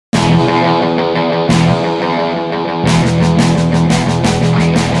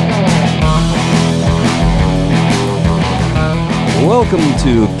Welcome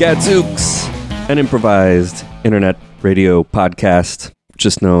to Gadzooks, an improvised internet radio podcast,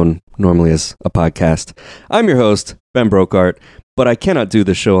 just known normally as a podcast. I'm your host, Ben Brokart, but I cannot do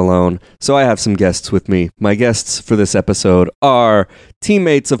this show alone, so I have some guests with me. My guests for this episode are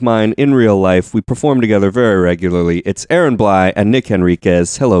teammates of mine in real life. We perform together very regularly. It's Aaron Bly and Nick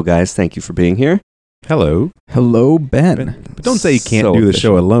Henriquez. Hello, guys. Thank you for being here. Hello. Hello, Ben. But don't say you can't So do the efficient.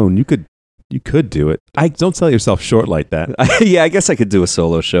 show alone. You could do it. Don't sell yourself short like that. Yeah, I guess I could do a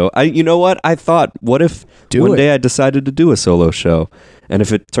solo show. You know what? I thought, what if one day I decided to do a solo show? And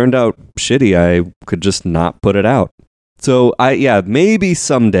if it turned out shitty, I could just not put it out. So, maybe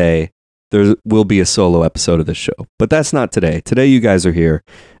someday there will be a solo episode of this show. But that's not today. Today, you guys are here,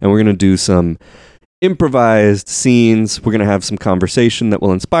 and we're going to do some improvised scenes. We're going to have some conversation that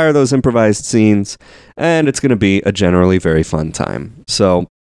will inspire those improvised scenes, and it's going to be a generally very fun time. So,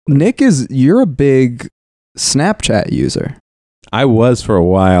 Nick, you're a big Snapchat user. I was for a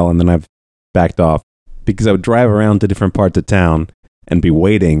while, and then I've backed off because I would drive around to different parts of town and be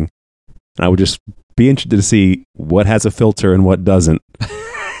waiting, and I would just be interested to see what has a filter and what doesn't,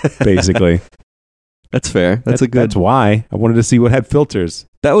 basically. that's fair. That's why I wanted to see what had filters.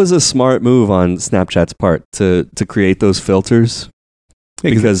 That was a smart move on Snapchat's part to create those filters,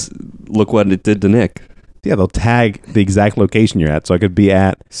 because look what it did to Nick. Yeah, they'll tag the exact location you're at, so I could be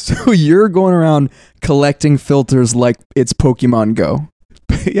at. So you're going around collecting filters like it's Pokemon Go.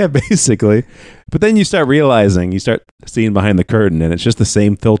 Yeah, basically. But then you start seeing behind the curtain, and it's just the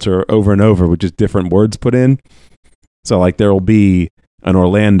same filter over and over with just different words put in. So, like, there will be an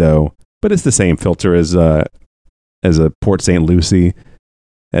Orlando, but it's the same filter as a Port St. Lucie,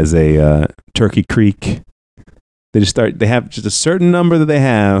 as a Turkey Creek. They have just a certain number that they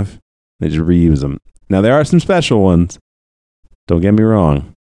have. They just reuse them. Now, there are some special ones. Don't get me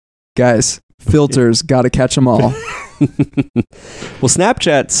wrong. Guys, filters, gotta catch them all. Well,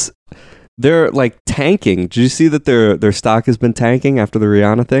 Snapchat's, they're like tanking. Did you see that their stock has been tanking after the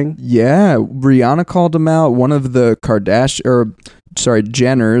Rihanna thing? Yeah, Rihanna called them out. One of the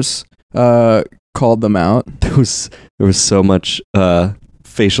Jenners called them out. There was so much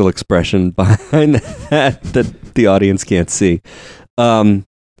facial expression behind that the audience can't see.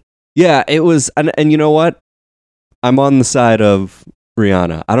 Yeah, it was, and you know what? I'm on the side of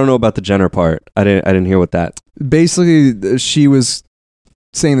Rihanna. I don't know about the Jenner part. I didn't hear what that. Basically, she was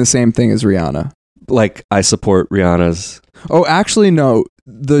saying the same thing as Rihanna. Like, I support Rihanna's. Oh, actually, no.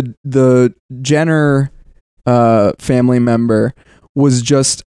 The Jenner family member was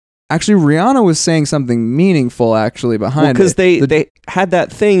just. Actually, Rihanna was saying something meaningful actually behind it. Because they had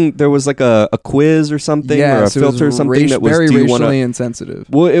that thing, there was like a quiz or something, or a filter or something that was very racially insensitive.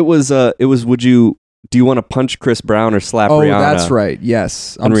 Well, it was do you want to punch Chris Brown or slap Rihanna? Oh, that's right.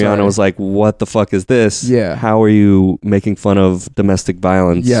 Yes. And Rihanna was like, what the fuck is this? Yeah. How are you making fun of domestic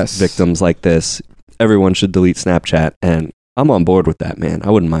violence victims like this? Everyone should delete Snapchat. And I'm on board with that, man. I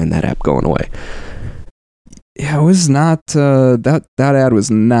wouldn't mind that app going away. Yeah, it was not, that ad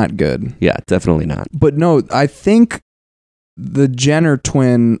was not good. Yeah, definitely not. But no, I think the Jenner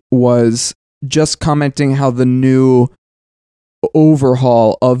twin was just commenting how the new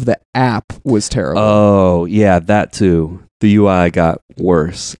overhaul of the app was terrible. Oh, yeah, that too. The UI got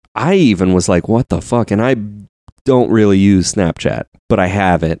worse. I even was like, what the fuck? And I don't really use Snapchat, but I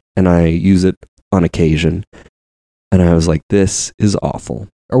have it, and I use it on occasion. And I was like, this is awful.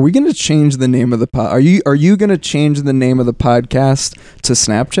 Are we going to change the name of the pod? Are you going to change the name of the podcast to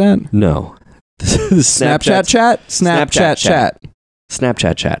Snapchat? No. Snapchat chat? Snapchat chat.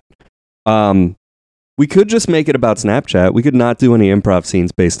 Snapchat chat. We could just make it about Snapchat. We could not do any improv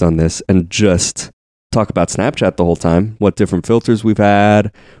scenes based on this and just talk about Snapchat the whole time. What different filters we've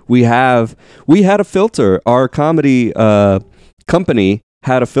had. We had a filter. Our comedy company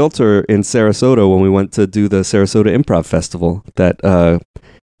had a filter in Sarasota when we went to do the Sarasota Improv Festival that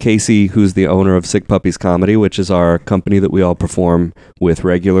Casey, who's the owner of Sick Puppies Comedy, which is our company that we all perform with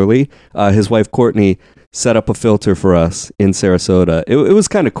regularly, his wife Courtney set up a filter for us in Sarasota. It was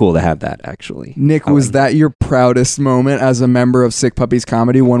kind of cool to have that, actually. Nick, was that your proudest moment as a member of Sick Puppies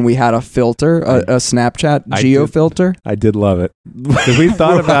Comedy when we had a filter, a Snapchat geo filter? I did love it. Because we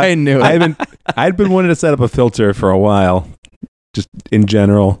thought about I knew it. I'd been wanting to set up a filter for a while, just in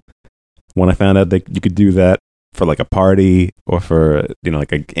general. When I found out that you could do that for like a party or for,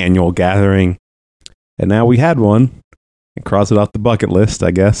 like an annual gathering. And now we had one and cross it off the bucket list,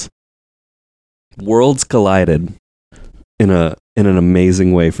 I guess. Worlds collided in an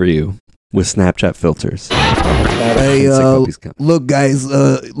amazing way for you. with Snapchat filters. Hey, look, guys.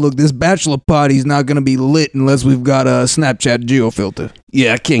 Look, this bachelor party's not gonna be lit unless we've got a Snapchat geo filter.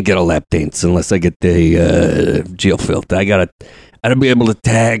 Yeah, I can't get a lap dance unless I get the geo filter. I gotta be able to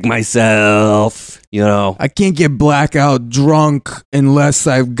tag myself. You know, I can't get blackout drunk unless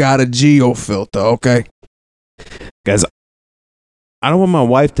I've got a geo filter. Okay. Guys, I don't want my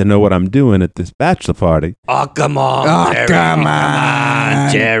wife to know what I'm doing at this bachelor party. oh come on, Oh, Jerry. come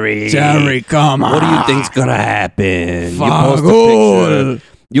on. Jerry. Jerry, come on. What do you think's gonna happen? Fagul.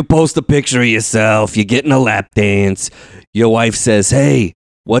 You post a picture of yourself. You're getting a lap dance. Your wife says, "Hey,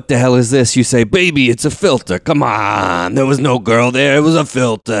 what the hell is this?" You say, "Baby, it's a filter. Come on. There was no girl there. It was a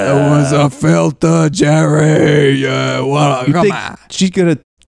filter." It was a filter, Jerry. You Come think on. she's gonna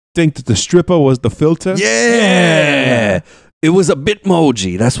think that the stripper was the filter? Yeah. It was a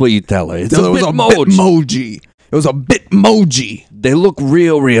Bitmoji. That's what you tell her. It's It a was Bitmoji. a Bitmoji. It was a Bitmoji. They look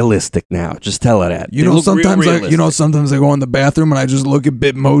real realistic now. Just tell her that. You They know, look real sometimes I go in the bathroom and I just look at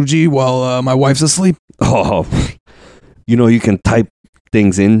Bitmoji while my wife's asleep. Oh, you know, you can type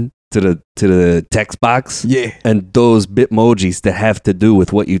things in to the text box, Yeah. and those Bitmojis that have to do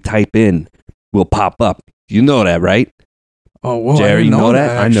with what you type in will pop up. You know that, right? Oh, well, Jerry, I didn't you know that?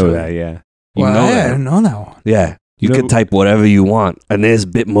 I know actually. that, yeah. You Well, know I that. didn't know that one. Yeah. You No. can type whatever you want, and there's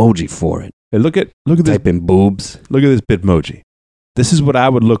Bitmoji for it. Hey, look at this Type in boobs. look at this Bitmoji. This is what I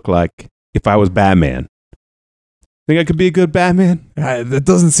would look like if I was Batman. Think I could be a good Batman? That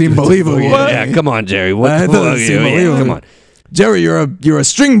doesn't seem believable. Yeah, come on, Jerry. What That the doesn't fuck? seem Yeah, believable. come on. Jerry, you're a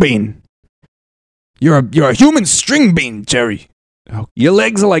string bean. You're a human string bean, Jerry. Your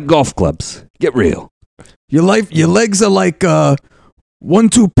legs are like golf clubs. Get real. Your legs are like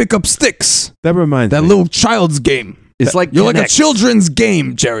 1-2 pickup sticks. That reminds That me. little child's game. It's like You're like a Connect. children's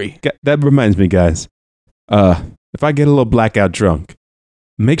game, Jerry. That reminds me, guys. If I get a little blackout drunk,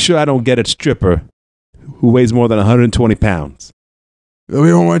 make sure I don't get a stripper who weighs more than 120 pounds. We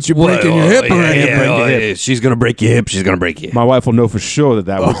don't want you breaking your hip or anything. break your hip. Yeah. She's gonna break your hip. She's gonna break your hip. My wife will know for sure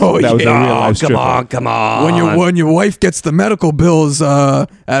that was Oh, that was a yeah. real life stripper. Come on. When your wife gets the medical bills at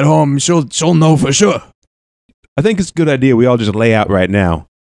home, she'll know for sure. I think it's a good idea we all just lay out right now.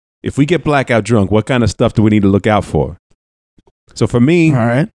 If we get blackout drunk, what kind of stuff do we need to look out for? So for me, All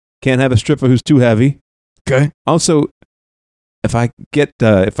right. can't have a stripper who's too heavy. Okay. Also, if I get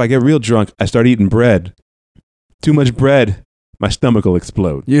real drunk, I start eating bread. Too much bread, my stomach will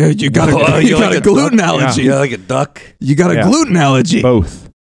explode. Yeah, you got Oh, a, you you're got like a a gluten duck? allergy. You're like a duck. You got a Yeah. gluten allergy. Both.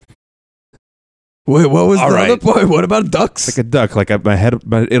 Wait, what was All the right. other point? What about ducks? Like a duck. Like my head,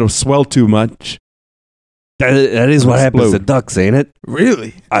 it'll swell too much. That is what happens to Explode. ducks, ain't it?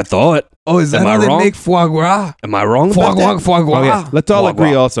 Really? I thought. Oh, is that Am I how they wrong? make foie gras? Am I wrong Foie about gras, that? foie gras. Oh, yeah. Let's all Foie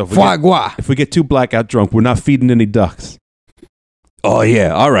agree gras. also. Foie gras. If we get too blackout drunk, we're not feeding any ducks. Oh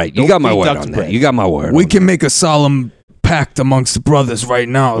yeah. All right. You Don't got my feed word ducks on bread. that. You got my word. We on can make a solemn pact amongst the brothers right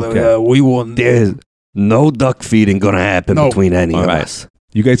now. Okay. That, we will. that. There's no duck feeding gonna happen No. between any All of right. us.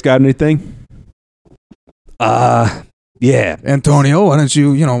 You guys got anything? Yeah. Antonio, why don't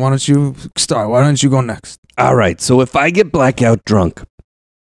you start? Why don't you go next? All right. So if I get blackout drunk,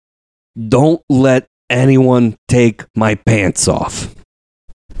 don't let anyone take my pants off.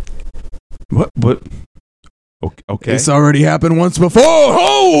 What? Okay. This already happened once before.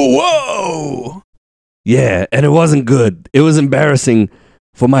 Oh, whoa! Yeah, and it wasn't good. It was embarrassing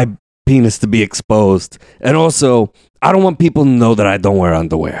for my penis to be exposed. And also, I don't want people to know that I don't wear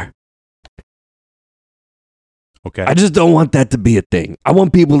underwear. Okay. I just don't want that to be a thing. I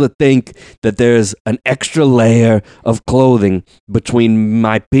want people to think that there's an extra layer of clothing between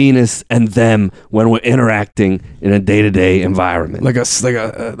my penis and them when we're interacting in a day-to-day environment. Like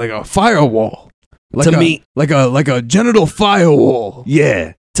a firewall. To me- like a genital firewall.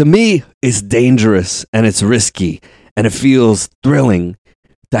 Yeah, to me, it's dangerous and it's risky, and it feels thrilling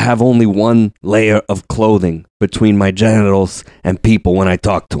to have only one layer of clothing between my genitals and people when I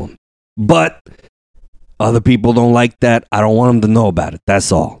talk to them. But other people don't like that. I don't want them to know about it.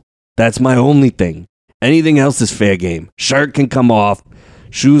 That's all. That's my only thing. Anything else is fair game. Shirt can come off,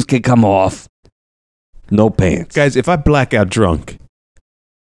 shoes can come off, no pants. Guys, if I black out drunk,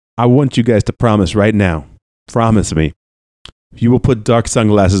 I want you guys to promise right now. Promise me. You will put dark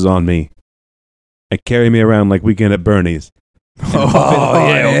sunglasses on me and carry me around like Weekend at Bernie's. Oh,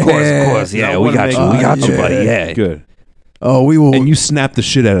 yeah, of course. Yeah, we got you. We got you, buddy. Yeah. Good. Oh, we will And you snap the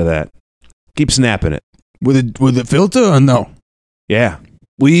shit out of that. Keep snapping it. with a filter or no? Yeah.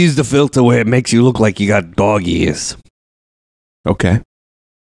 We use the filter where it makes you look like you got dog ears. Okay.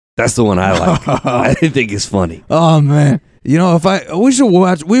 That's the one I like. I think it's funny. Oh man, You know, we should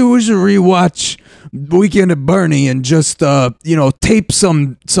rewatch Weekend at Bernie and just tape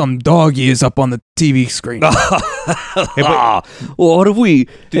some dog ears up on the TV screen. Well, what if we?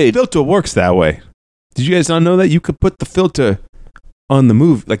 The filter works that way. Did you guys not know that you could put the filter on the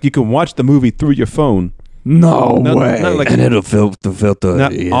movie? Like you can watch the movie through your phone. No way. Not like And it'll filter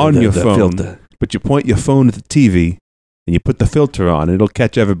not on your phone, but you point your phone at the TV and you put the filter on. And it'll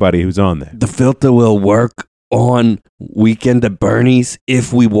catch everybody who's on there. The filter will work on Weekend at Bernie's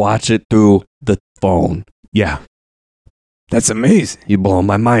if we watch it through the phone. Yeah. That's amazing. You're blowing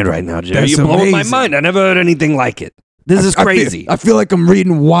my mind right now, Jerry. That's You're blowing my amazing. mind. I never heard anything like it. This is crazy. I feel like I'm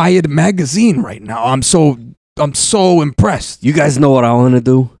reading Wired magazine right now. I'm so impressed. You guys know what I want to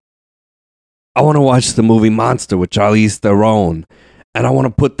do? I want to watch the movie Monster with Charlize Theron. And I want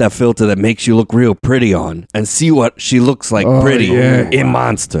to put that filter that makes you look real pretty on and see what she looks like pretty in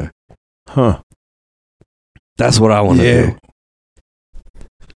Monster. Huh. That's what I want to do.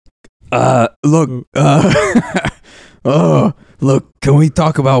 Look, can we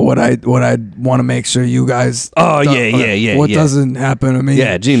talk about what I want to make sure you guys Oh, yeah. what doesn't happen to me?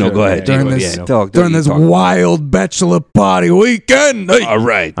 Yeah, Gino, Sure, go ahead. during Gino, this- during this wild bachelor party weekend. Hey. All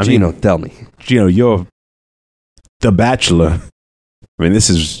right, I Gino, mean- tell me. Gino, you're the Bachelor. I mean, this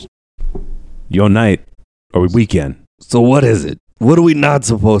is your night or weekend. So what is it? What are we not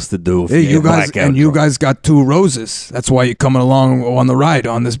supposed to do? Hey, you guys got 2 roses. That's why you're coming along on the ride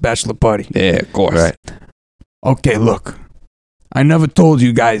on this bachelor party. Yeah, of course. Right. Okay, look. I never told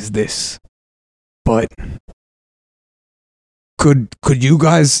you guys this, but could you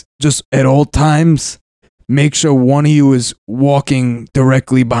guys just at all times make sure one of you is walking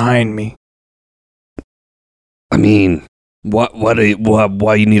directly behind me? I mean, why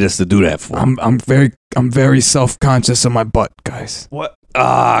you need us to do that for? I'm very self-conscious of my butt, guys. What?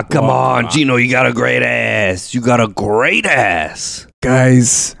 Ah, come on, Gino, you got a great ass. You got a great ass.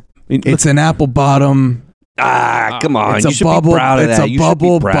 Guys, it's an apple bottom. Ah, come on. It's You a should bubble- be proud of it's that. a You should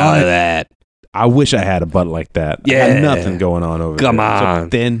bubble be proud butt. of that. I wish I had a butt like that. I Yeah. had nothing going on over Come there. on. So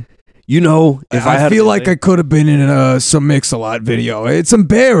thin. You know, if I feel like I could have been in some Mix-a-Lot video. It's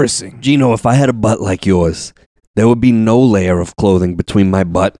embarrassing. Gino, if I had a butt like yours, there would be no layer of clothing between my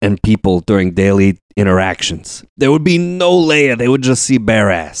butt and people during daily interactions. There would be no layer. They would just see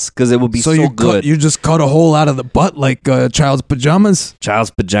bare ass because it would be so good. You just cut a hole out of the butt like child's pajamas. Child's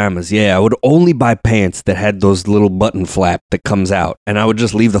pajamas, yeah. I would only buy pants that had those little button flap that comes out, and I would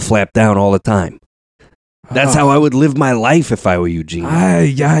just leave the flap down all the time. That's how I would live my life if I were you, Gino.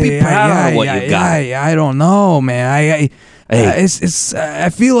 I don't know, man. I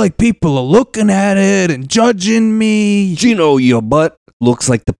feel like people are looking at it and judging me. Gino, your butt looks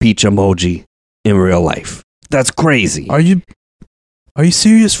like the peach emoji in real life. That's crazy. Are you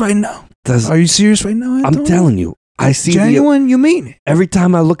serious right now? Are you serious right now? I'm telling you, I see genuine. You mean it? every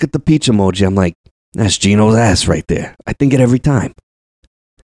time I look at the peach emoji, I'm like, that's Gino's ass right there. I think it every time.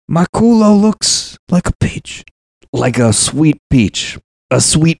 My culo looks like a peach. Like a sweet peach. A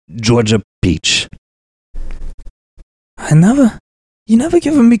sweet Georgia peach. You never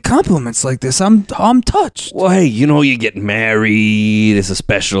given me compliments like this. I'm touched. Well, hey, you get married. It's a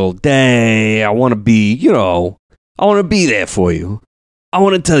special day. I want to be, I want to be there for you. I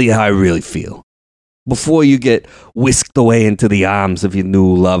want to tell you how I really feel. Before you get whisked away into the arms of your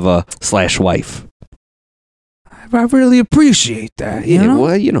new lover / wife. I really appreciate that. You know?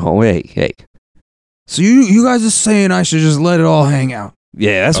 Well, hey. So you guys are saying I should just let it all hang out?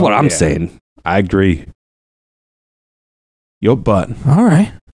 Yeah, that's what I'm yeah. saying. I agree. Your butt. All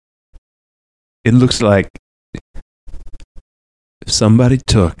right. It looks like if somebody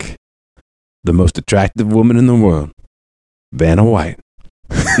took the most attractive woman in the world, Vanna White.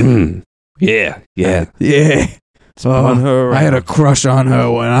 Yeah. Spun her around. I had a crush on her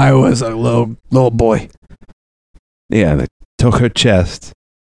when I was a little boy. Yeah, they took her chest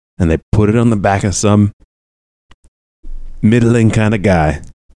and they put it on the back of some middling kind of guy.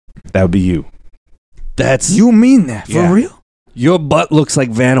 That would be you. That's You mean that for Yeah. real? your butt looks like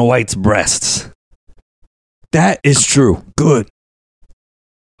Vanna White's breasts. That It's true. good.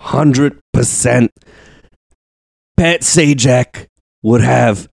 100%. Pat Sajak would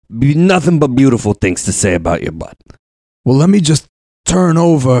have nothing but beautiful things to say about your butt. Well, let me just turn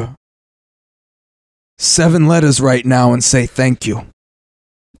over 7 letters right now and say thank you.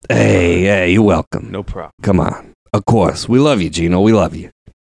 Hey, you're welcome. No problem. Come on. Of course. We love you, Gino. We love you.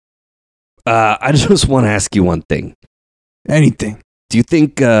 I just want to ask you one thing. Anything. Do you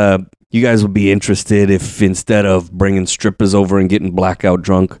think you guys would be interested if instead of bringing strippers over and getting blackout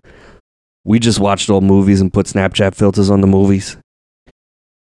drunk, we just watched old movies and put Snapchat filters on the movies?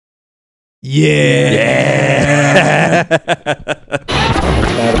 Yeah.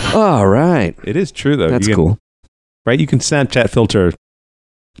 All right. It is true though. That's You can- cool. right? You can Snapchat filter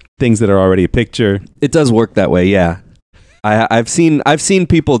things that are already a picture. It does work that way, yeah. I've seen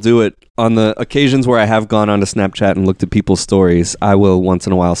people do it on the occasions where I have gone onto Snapchat and looked at people's stories. I will once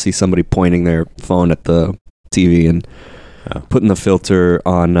in a while see somebody pointing their phone at the TV and putting the filter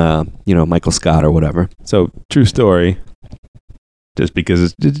on, Michael Scott or whatever. So true story. Just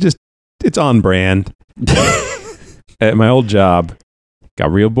because it's on brand. At my old job,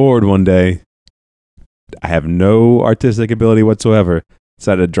 got real bored one day. I have no artistic ability whatsoever.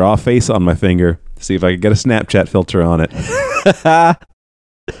 Decided to draw a face on my finger to see if I could get a Snapchat filter on it.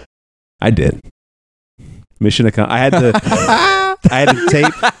 I did. Mission accomplished. I had to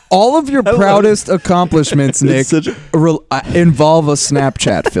tape. All of your proudest accomplishments, Nick, involve a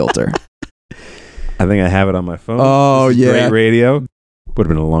Snapchat filter. I think I have it on my phone. Oh, This is yeah. Great radio. Would have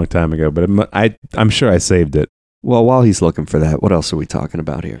been a long time ago, but I'm sure I saved it. Well, while he's looking for that, what else are we talking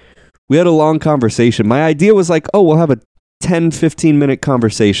about here? We had a long conversation. My idea was like, we'll have a 10, 15-minute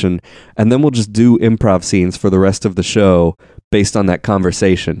conversation, and then we'll just do improv scenes for the rest of the show based on that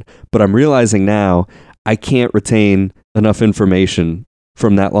conversation. But I'm realizing now I can't retain enough information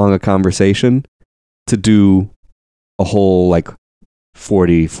from that long a conversation to do a whole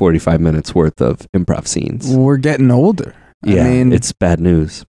 40, 45 minutes worth of improv scenes. We're getting older. Yeah, I mean, it's bad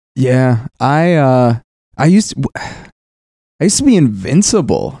news. yeah. I used to be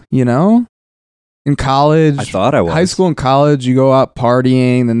invincible, in college. I thought I was. High school and college, you go out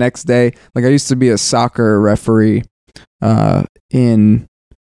partying the next day. Like I used to be a soccer referee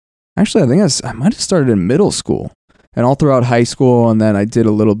actually, I think I might have started in middle school and all throughout high school. And then I did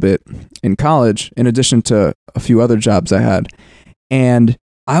a little bit in college in addition to a few other jobs I had. And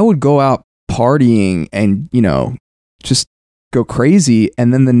I would go out partying and, just go crazy.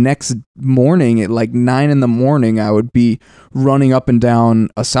 And then the next morning at 9 a.m, I would be running up and down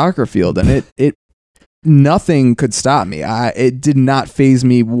a soccer field, and it nothing could stop me. It did not faze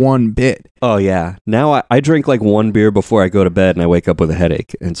me one bit. Oh, yeah. Now I drink one beer before I go to bed and I wake up with a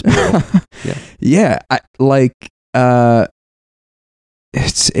headache. And it's brutal. Yeah.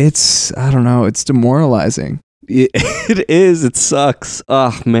 It's I don't know. It's demoralizing. It is. It sucks.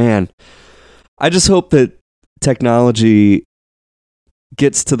 Oh, man. I just hope that technology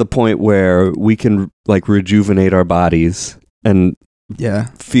gets to the point where we can rejuvenate our bodies and Yeah.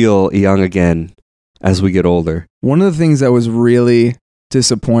 feel young again as we get older. One of the things that was really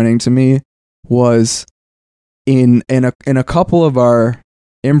disappointing to me was in a couple of our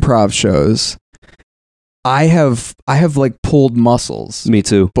improv shows, I have pulled muscles Me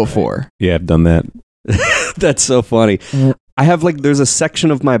too. before. Yeah, I've done that. That's so funny. I have there's a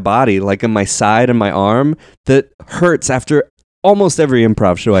section of my body, in my side and my arm, that hurts after almost every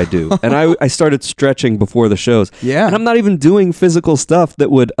improv show I do. And I started stretching before the shows. Yeah. And I'm not even doing physical stuff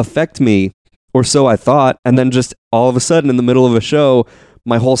that would affect me, or so I thought. And then just all of a sudden in the middle of a show,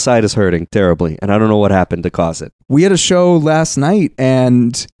 my whole side is hurting terribly. And I don't know what happened to cause it. We had a show last night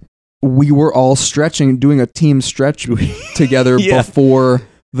and we were all stretching, doing a team stretch together Yeah. before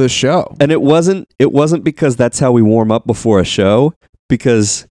the show. And it wasn't because that's how we warm up before a show,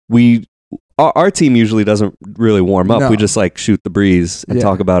 because our team usually doesn't really warm up. No. We just shoot the breeze and Yeah.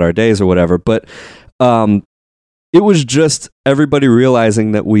 talk about our days or whatever. But it was just everybody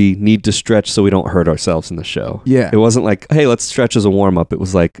realizing that we need to stretch so we don't hurt ourselves in the show. Yeah. It wasn't hey, let's stretch as a warm up. It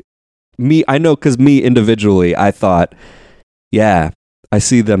was me. I know, because me individually, I thought, yeah, I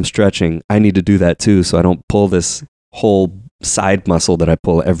see them stretching. I need to do that too, so I don't pull this whole side muscle that I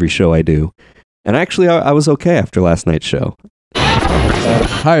pull every show I do. And actually, I was okay after last night's show.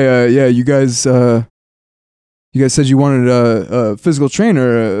 Hi, yeah, you guys said you wanted a physical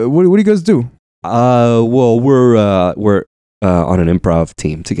trainer. What do you guys do? Well, we're on an improv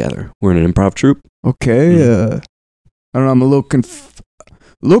team together. We're in an improv troupe. Okay. I don't know. I'm a little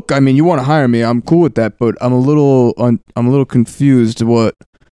Look, I mean, you want to hire me? I'm cool with that, but I'm a little confused. What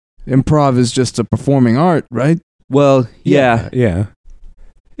improv is just a performing art, right? Well, yeah. Yeah.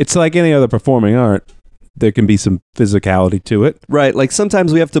 It's like any other performing art. There can be some physicality to it. Right.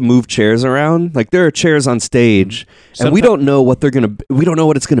 Sometimes we have to move chairs around. There are chairs on stage, and we don't know what we don't know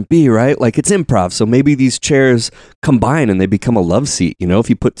what it's gonna be, right? It's improv, so maybe these chairs combine and they become a love seat. If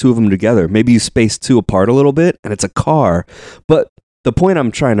you put two of them together, maybe you space two apart a little bit, and it's a car. But the point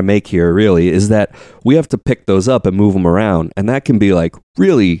I'm trying to make here really is that we have to pick those up and move them around, and that can be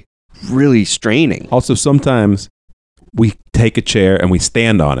really, really straining. Also, sometimes we take a chair and we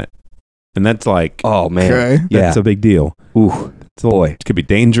stand on it. And that's Oh man, Okay. yeah. that's a big deal. Ooh, It's boy. It could be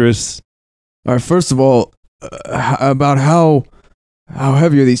dangerous. All right. First of all, about how how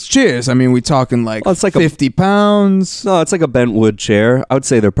heavy are these chairs? I mean, we talking like, Oh, it's like 50 pounds? No, it's like a bent wood chair. I would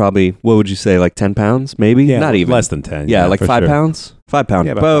say they're probably, what would you say, like 10 pounds, maybe? Yeah, Not even. less than 10. Yeah, like for 5 sure. pounds? 5 pound.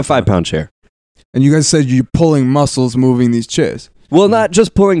 Yeah, about Well, 5 5 pound chair. And you guys said you're pulling muscles moving these chairs. Well, not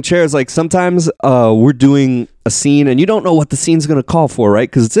just pulling chairs. Like sometimes we're doing a scene and you don't know what the scene's going to call for, right?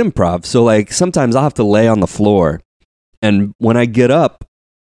 Because it's improv. So like sometimes I'll have to lay on the floor. And when I get up,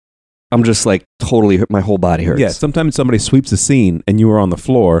 I'm just like totally, my whole body hurts. Yeah, sometimes somebody sweeps a scene and you were on the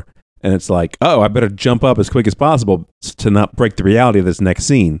floor and it's like, oh, I better jump up as quick as possible to not break the reality of this next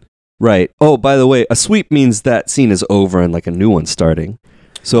scene. Right. Oh, by the way, a sweep means that scene is over and like a new one starting.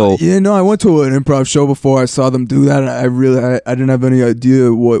 So Yeah, no, I went to an improv show before. I saw them do that, and I didn't have any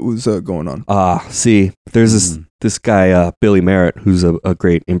idea what was going on. see, there's this guy, Billy Merritt, who's a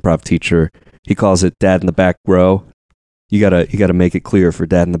great improv teacher. He calls it Dad in the Back Row. You gotta make it clear for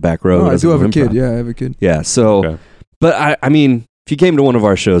Dad in the Back Row. Oh, who I doesn't do have know a kid. improv. Yeah, I have a kid. Yeah. So, Okay. but I mean, if you came to one of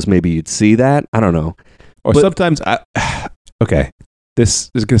our shows, maybe you'd see that. I don't know. Or But- sometimes, okay, this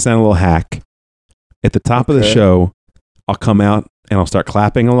is going to sound a little hack. At the top of the Okay. show, I'll come out and I'll start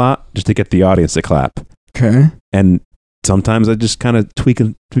clapping a lot just to get the audience to clap. Okay. And sometimes I just kind of tweak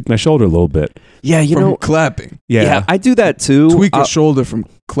my shoulder a little bit. Yeah, you From know. clapping. Yeah. I do that too. Tweak a shoulder from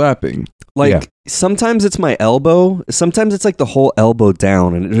clapping. Like Yeah. sometimes it's my elbow. Sometimes it's like the whole elbow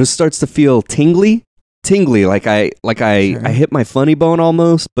down, and it just starts to feel tingly. Like I hit my funny bone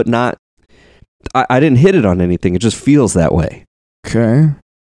almost, but not. I didn't hit it on anything. It just feels that way. Okay.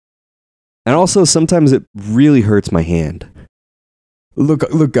 And also sometimes it really hurts my hand. Look,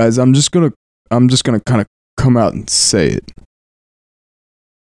 guys. I'm just gonna kind of come out and say it.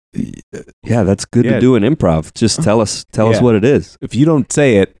 Yeah, that's good Yeah. to do in improv. Just tell us Yeah. what it is. If you don't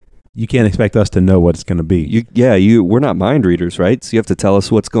say it, you can't expect us to know what it's going to be. We're not mind readers, right? So you have to tell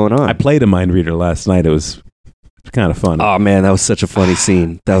us what's going on. I played a mind reader last night. It was kind of fun. Oh man, that was such a funny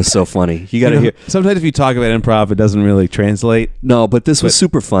scene. That was so funny. You got to hear. Sometimes if you talk about improv, it doesn't really translate. No, but this was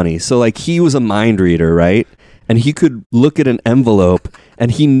super funny. So like he was a mind reader, right? And he could look at an envelope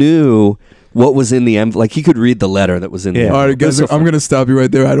and he knew what was in the envelope. Like he could read the letter that was in the Yeah. envelope. All right, guys. That's so I'm gonna stop you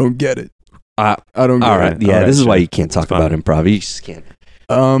right there. I don't get it. Uh, I don't get all right. it. Yeah, All right, this is why sure. you can't talk It's fine. about improv. You just can't.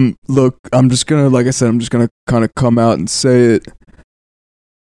 Look, I'm just gonna, like I said, I'm just gonna kind of come out and say it.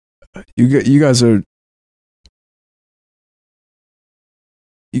 You guys are,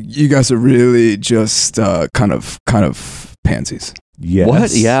 you guys are really just kind of pansies. Yes.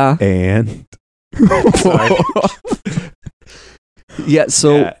 What? Yeah. And Yeah,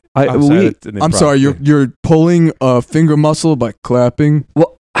 so Yeah, I'm sorry, that's an I'm improv sorry, thing. you're pulling a finger muscle by clapping.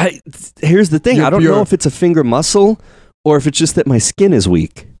 here's the thing. You're- I don't you're- know if it's a finger muscle or if it's just that my skin is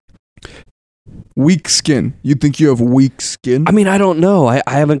weak. Weak skin. You think you have weak skin? I mean, I don't know. I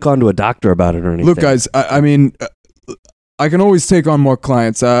haven't gone to a doctor about it or anything. Look, guys. I mean, I can always take on more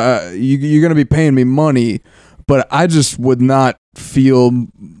clients. You're gonna be paying me money, but I just would not feel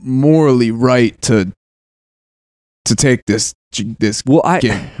morally right to take this Well,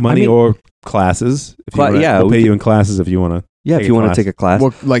 gig. money I mean- or classes. If you Cla- wanna, yeah, we'll we pay could- you in classes if you want to. yeah, take if you a want to class. take a class.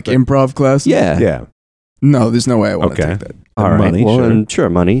 What, like But- improv classes? Yeah. Yeah. No, there's no way I want to Okay. take that. All right. Money, well, sure. then, sure,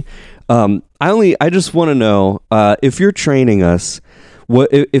 money. I just want to know if you're training us, what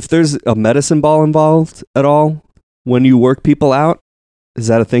if there's a medicine ball involved at all when you work people out? Is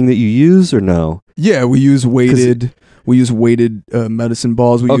that a thing that you use or no? Yeah, we use weighted medicine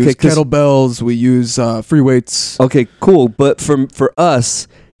balls. We Okay, use 'cause- kettlebells. We use free weights. Okay, cool. But for us,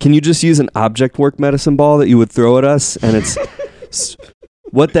 can you just use an object work medicine ball that you would throw at us? And it's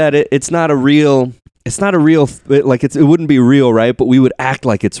it's not a real. It's not a real. It wouldn't be real, right? But we would act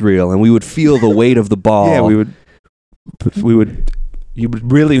like it's real, and we would feel the weight of the ball. Yeah, we would. You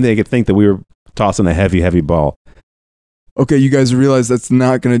would really make it think that we were tossing a heavy ball. Okay, you guys realize that's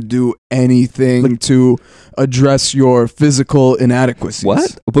not going to do anything to address your physical inadequacies.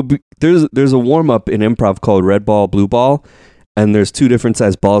 What? But there's a warm up in improv called red ball, blue ball, and there's two different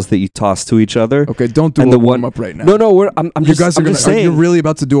size balls that you toss to each other. Okay, don't do And a the one- warm up right now. No, I'm you just, guys I'm are just gonna. Are you saying. really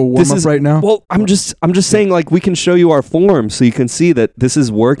about to do a warm up is- right now? Well, I'm just saying, like, we can show you our form so you can see that this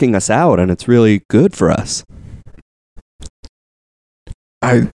is working us out and it's really good for us.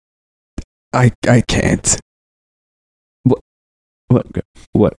 I can't.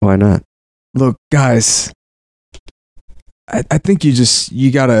 What? Why not? Look, guys. I think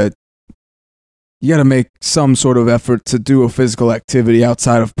you gotta make some sort of effort to do a physical activity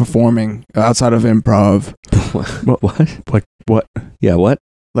outside of performing, outside of improv. What? What? Yeah, what?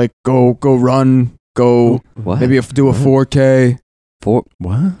 Like go run, go What? maybe do a 4K, For,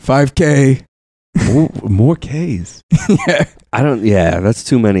 What? 5K. More Ks. Yeah. Yeah, that's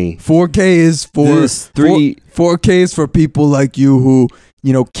too many. 4K is for This 4K is for people like you who,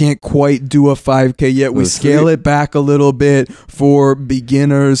 can't quite do a 5K yet. We Those scale it back a little bit for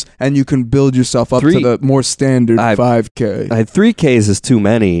beginners, and you can build yourself up to the more standard 5K. 3Ks is too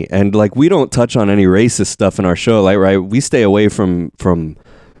many, and like we don't touch on any racist stuff in our show, like right? We stay away from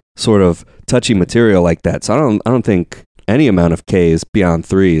sort of touchy material like that. So I don't think any amount of Ks beyond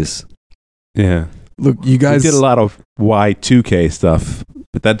 3s. Yeah. Look, you guys We did a lot of Y2K stuff,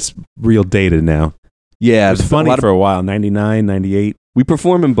 but that's real dated now. Yeah, It was funny for a while, 99, 98. we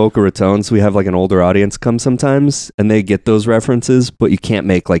perform in Boca Raton, so we have like an older audience come sometimes, and they get those references, but you can't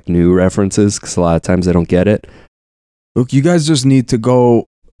make like new references because a lot of times they don't get it. Look, you guys just need to go,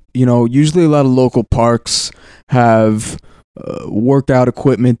 usually a lot of local parks have workout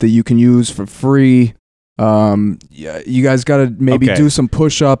equipment that you can use for free. Yeah, you guys got to maybe Okay. do some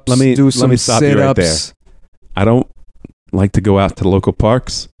push-ups, Let me do some stop you sit-ups. right there. I don't like to go out to local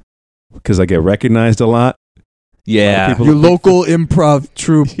parks because I get recognized a lot. Yeah, people- Your local improv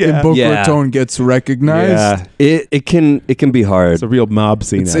troupe in Yeah. Boca Yeah. Raton gets recognized. Yeah. it can be hard. It's a real mob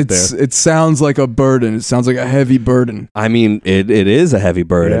scene out there. It sounds like a burden. It sounds like a heavy burden. I mean, it is a heavy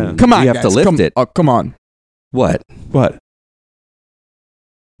burden. Yeah. Come on, you have guys, to lift it. Come on. What? What?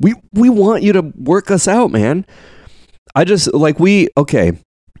 We want you to work us out, man. I just like we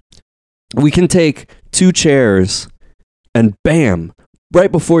can take 2 chairs and bam,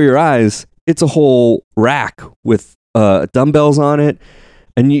 right before your eyes, it's a whole rack with dumbbells on it,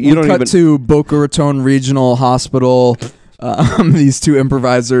 and you don't cut even to Boca Raton Regional Hospital. These 2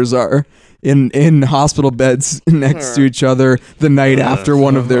 improvisers are in hospital beds next to each other the night after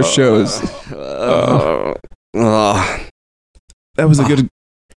one of their shows. That was a good.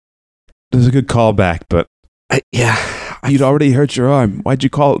 It was a good callback, but you'd already hurt your arm. Why'd you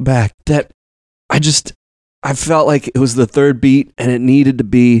call it back? I felt like it was the 3rd beat, and it needed to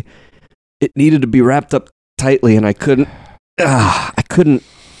be wrapped up tightly, and I couldn't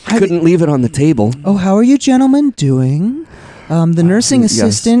leave it on the table. Oh, how are you gentlemen doing? The nursing Yes.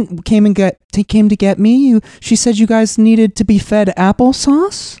 assistant came to get me. She said you guys needed to be fed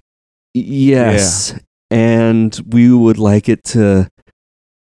applesauce. Yes, and we would like it to.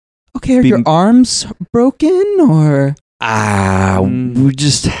 Okay, are Be- your arms broken or? We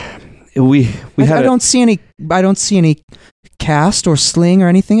just we I had don't see any cast or sling or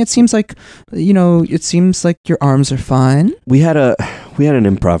anything. It seems like your arms are fine. we had an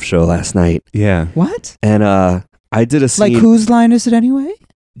improv show last night, Yeah. What? and I did a scene. Like whose line is it anyway?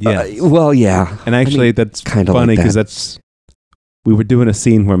 Yeah. Well, yeah, And actually, I mean, that's kinda funny like because that. we were doing a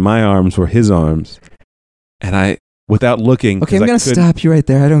scene where my arms were his arms, and I, without looking, Okay, 'cause I'm I gonna couldn't- stop you right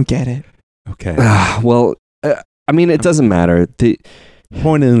there. I don't get it. Okay. well, I mean, it doesn't matter.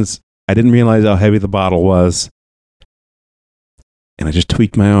 Point is, I didn't realize how heavy the bottle was, and I just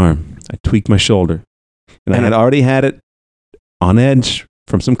tweaked my arm. I tweaked my shoulder, and I had already had it on edge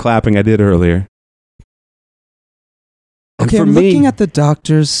from some clapping I did earlier. And Okay, for I'm me, looking at the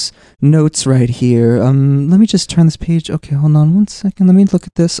doctor's notes right here. Let me just turn this page. Okay, hold on 1 second. Let me look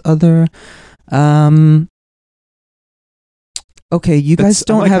at this other. Okay, you guys That's- I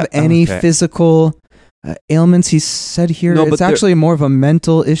don't like have that. any Okay. physical ailments. He said here No, but it's there- actually more of a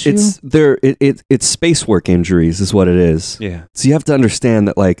mental issue. it's space work injuries is what it is. Yeah. So you have to understand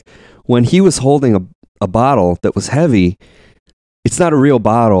that, like, when he was holding a bottle that was heavy, it's not a real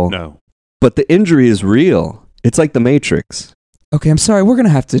bottle, No. but the injury is real. It's like the Matrix. Okay, I'm sorry. We're gonna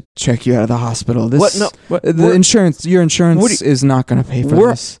have to check you out of the hospital. This, What? No, The we're- insurance, your insurance What do is not gonna pay for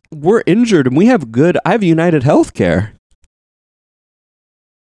We're- this. we're injured and we have I have United Healthcare.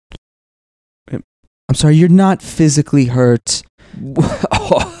 I'm sorry, you're not physically hurt.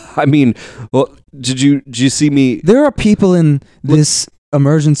 I mean, well, did you see me? There are people in this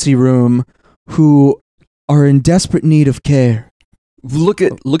emergency room who are in desperate need of care. Look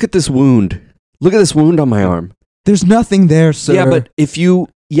at this wound. Look at this wound on my arm. There's nothing there, sir. Yeah, but if you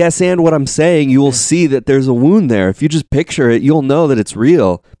and what I'm saying, you will see that there's a wound there. If you just picture it, you'll know that it's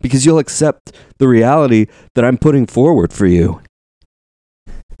real because you'll accept the reality that I'm putting forward for you.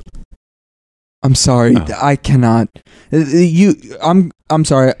 I'm sorry. Oh. I cannot. I'm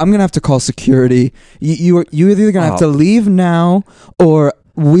sorry. I'm gonna have to call security. You're either gonna have to leave now, or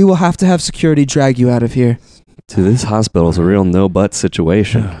we will have to have security drag you out of here. Dude, this hospital's a real no but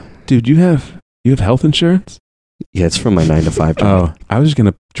situation. Dude, you have health insurance? Yeah, it's from my 9 to 5 job. Oh, I was just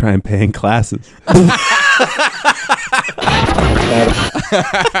gonna try and pay in classes.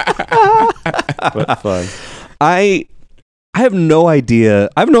 But fun. I have no idea.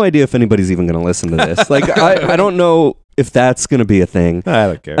 I have no idea if anybody's even going to listen to this. Like, I don't know if that's going to be a thing. I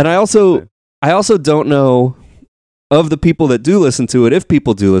don't care. And I also, I also don't know of the people that do listen to it, if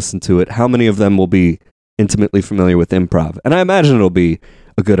people do listen to it, how many of them will be intimately familiar with improv. And I imagine it'll be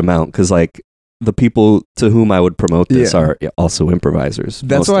a good amount because, like, the people to whom I would promote this are also improvisers.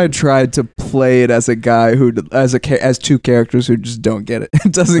 That's why I tried to play it as a guy who, as two characters who just don't get it.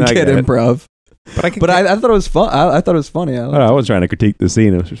 Doesn't get improv. But I thought it was fun. I thought it was funny. I was trying to critique the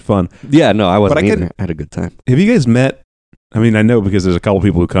scene. It was just fun. Yeah, no, I wasn't either. I had a good time. Have you guys met? I mean, I know because there's a couple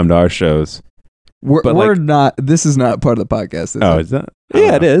people who come to our shows. We're not. This is not part of the podcast. Is that?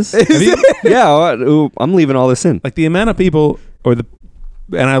 Yeah, it is. Yeah, I'm leaving all this in. Like the amount of people,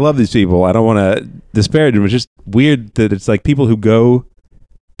 and I love these people. I don't want to disparage them. It's just weird that it's like people who go,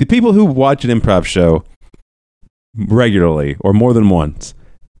 the people who watch an improv show regularly or more than once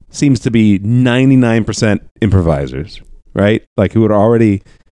seems to be 99% improvisers, right? Like who would already.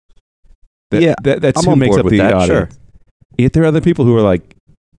 That's who makes up the audience. Sure. Yet there are other people who are like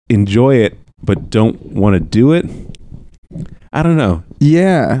enjoy it but don't want to do it. I don't know.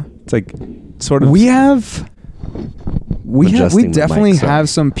 Yeah, it's like sort of. We definitely have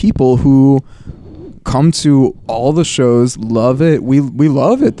some people who come to all the shows, love it. We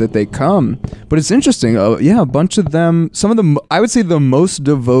love it that they come. But it's interesting. A bunch of them, some of them, I would say the most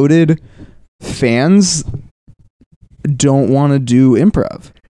devoted fans don't want to do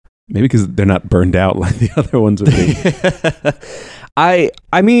improv. Maybe because they're not burned out like the other ones would be.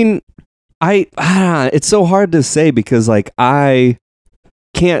 I mean, it's so hard to say because like I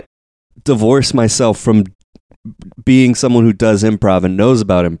can't divorce myself from being someone who does improv and knows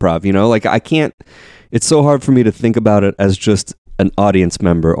about improv, you know? Like I can't, it's so hard for me to think about it as just an audience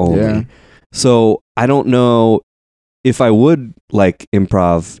member only. Yeah. So I don't know if I would like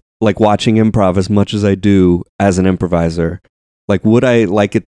improv, like watching improv as much as I do as an improviser. Like would I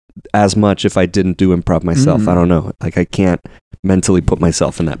like it as much if I didn't do improv myself? I don't know. Like I can't mentally put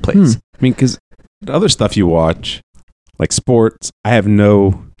myself in that place. I mean, because the other stuff you watch, like sports, I have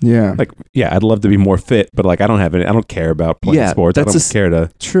no... Yeah. Like, yeah, I'd love to be more fit, but like I don't care about playing sports. I don't care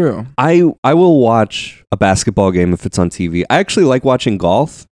to... True. I will watch a basketball game if it's on TV. I actually like watching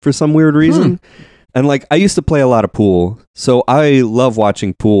golf for some weird reason. And like I used to play a lot of pool, so I love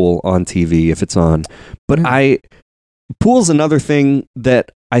watching pool on TV if it's on. But pool's another thing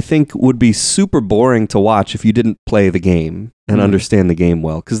that I think would be super boring to watch if you didn't play the game and understand the game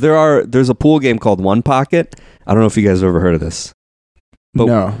well. Because there's a pool game called One Pocket. I don't know if you guys have ever heard of this. But,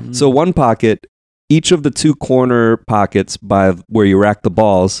 no. So One Pocket, each of the two corner pockets by where you rack the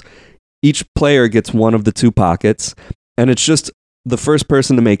balls, each player gets one of the two pockets, and it's just the first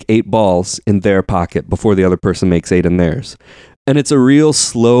person to make 8 balls in their pocket before the other person makes 8 in theirs. And it's a real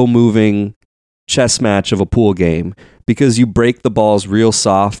slow-moving chess match of a pool game because you break the balls real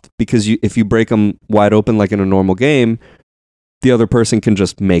soft because if you break them wide open like in a normal game, the other person can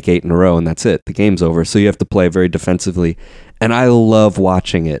just make 8 in a row and that's it. The game's over. So you have to play very defensively. And I love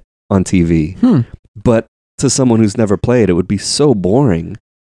watching it on TV. But to someone who's never played, it would be so boring.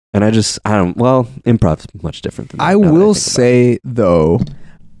 And improv's much different than that. I will say, though,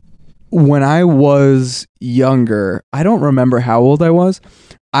 when I was younger, I don't remember how old I was.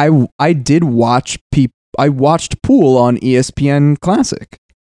 I did watch I watched pool on ESPN Classic.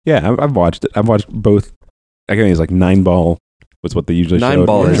 Yeah, I've watched it. I've watched both. I think it's like 9-ball was what they usually showed.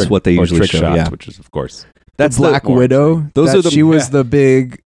 9-ball is what they usually show, shots, yeah. Which is, of course. That's Black Widow. She was the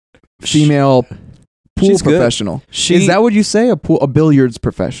big female pool professional. Is that what you say? A billiards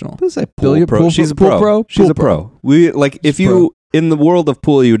professional? She's a pro. She's a pro. In the world of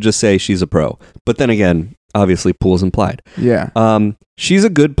pool, you would just say she's a pro. But then again, obviously, pool's implied. Yeah. She's a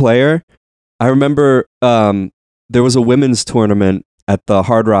good player. I remember there was a women's tournament at the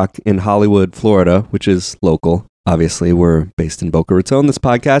Hard Rock in Hollywood, Florida, which is local. Obviously, we're based in Boca Raton, this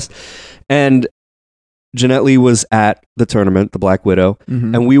podcast. And Jeanette Lee was at the tournament, the Black Widow,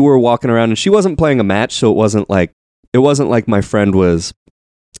 and we were walking around, and she wasn't playing a match, so it wasn't like my friend was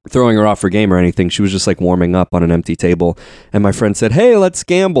throwing her off her game or anything. She was just like warming up on an empty table, and my friend said, "Hey, let's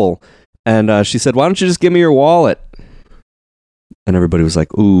gamble," and she said, "Why don't you just give me your wallet?" And everybody was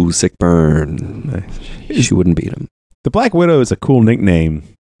like, "Ooh, sick burn." She wouldn't beat him. The Black Widow is a cool nickname,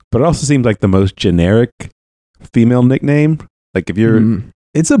 but it also seems like the most generic female nickname. Like if you're,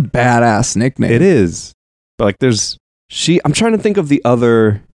 it's a badass nickname. It is. But like I'm trying to think of the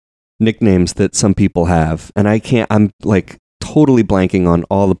other nicknames that some people have, and I'm like totally blanking on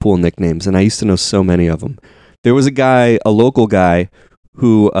all the pool nicknames, and I used to know so many of them. There was a local guy,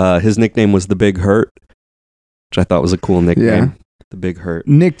 who his nickname was the Big Hurt, which I thought was a cool nickname. Yeah. The Big Hurt.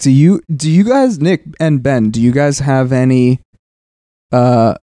 Nick, do you guys, Nick and Ben, do you guys have any,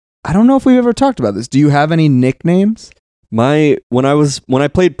 I don't know if we've ever talked about this. Do you have any nicknames? When I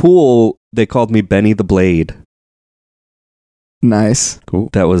played pool, they called me Benny the Blade. Nice. Cool.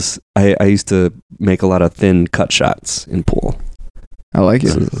 That was I used to make a lot of thin cut shots in pool. I like it.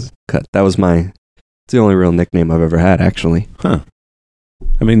 So cut. That was it's the only real nickname I've ever had, actually. Huh.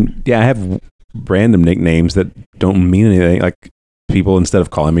 I mean, yeah, I have random nicknames that don't mean anything. Like people, instead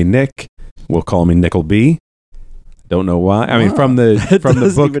of calling me Nick, will call me Nickelby. Don't know why. I mean, Wow. from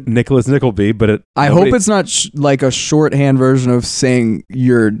the book even- Nicholas Nickleby, but I hope it's not like a shorthand version of saying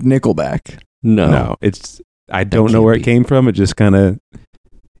you're Nickelback. No. I don't know can't where be. it came from. It just kind of,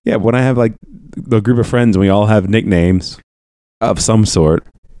 yeah. When I have like the group of friends, and we all have nicknames of some sort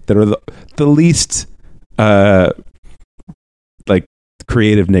that are the least, like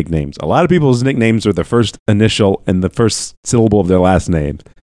creative nicknames. A lot of people's nicknames are the first initial and the first syllable of their last name.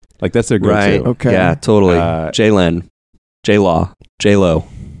 Like that's their go-to. Right. Okay. Yeah, totally. Jalen, J-Law, J-Lo.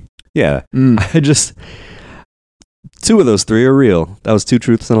 Yeah. Mm. I just... Two of those three are real. That was 2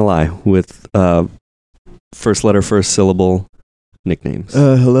 truths and a lie with first letter, first syllable nicknames.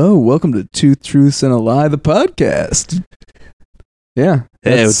 Hello, welcome to Two Truths and a Lie, the podcast. Yeah.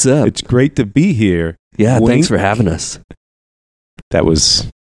 Hey, that's- what's up? It's great to be here. Yeah, Wink. thanks for having us. That was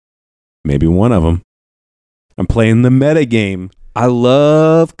maybe one of them. I'm playing the meta game. I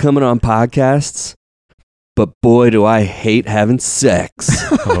love coming on podcasts, but boy, do I hate having sex.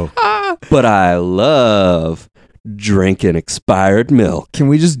 Oh, But I love drinking expired milk. Can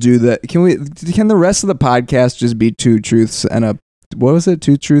we just do that? Can the rest of the podcast just be 2 truths and a what was it?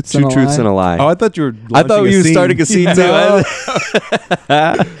 2 truths and 2 a truths lie? and a lie. I thought you were. I thought you were starting a scene too.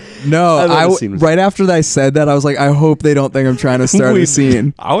 No, I thought the scene was- right after I said that, I was like, I hope they don't think I'm trying to start a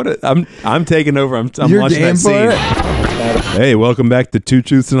scene. I'm taking over. I'm You're launching game that for scene. Hey, welcome back to Two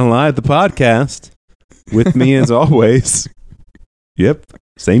Truths and a Lie, the podcast. With me as always. Yep,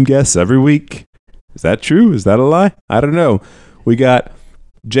 same guests every week. Is that true? Is that a lie? I don't know. We got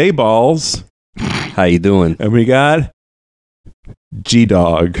J Balls How you doing? and we got G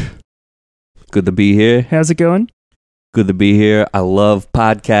Dog. Good to be here. How's it going? Good to be here. I love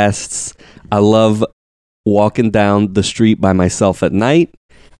podcasts. I love walking down the street by myself at night.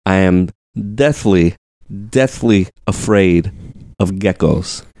 I am deathly afraid of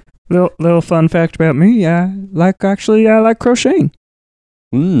geckos. Little fun fact about me. I like crocheting.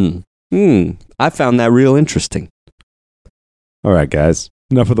 I found that real interesting. All right, guys.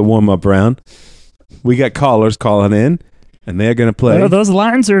 Enough of the warm up round. We got callers calling in, and they're going to play. Oh, those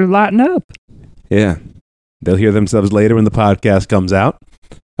lines are lighting up. Yeah. They'll hear themselves later when the podcast comes out.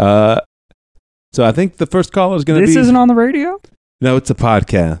 So I think the first caller is going to be. This isn't on the radio. No, it's a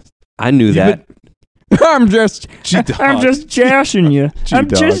podcast. I knew that. I'm just G-Dog. I'm just joshing you. I'm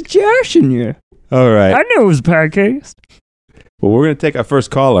G-Dog. just joshing you. All right. I knew it was a podcast. Well, we're going to take our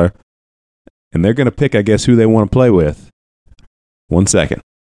first caller, and they're going to pick, I guess, who they want to play with. 1 second.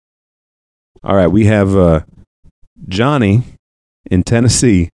 All right. We have Johnny in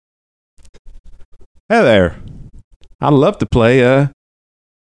Tennessee. Hey there. I'd love to play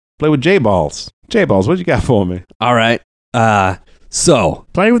with J-Balls. J-Balls, what you got for me? All right. So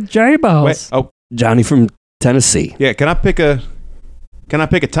Play with J-Balls. Wait, oh, Johnny from Tennessee. yeah. Can I pick a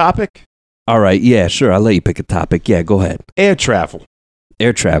topic? All right. Yeah, sure. I'll let you pick a topic. Yeah, go ahead. Air travel.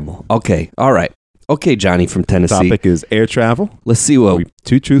 Air travel. Okay. All right. Okay, Johnny from Tennessee. Topic is air travel. Let's see what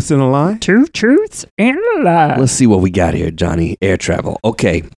 2 truths and a lie. 2 truths and a lie. let's see what we got here, Johnny. Air travel.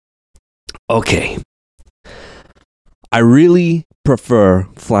 Okay. I really prefer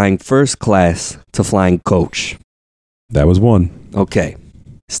flying first class to flying coach. That was one. Okay.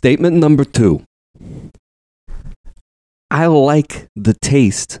 Statement number 2. I like the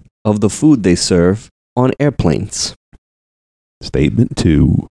taste of the food they serve on airplanes. Statement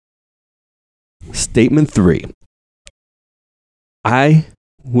 2. Statement 3. I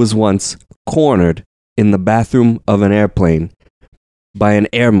was once cornered in the bathroom of an airplane by an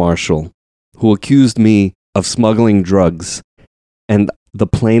air marshal who accused me of smuggling drugs, and the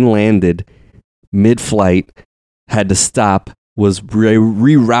plane landed mid-flight, had to stop, was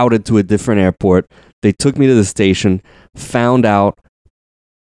rerouted to a different airport. They took me to the station, found out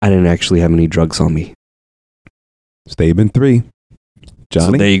I didn't actually have any drugs on me. Statement 3. Johnny?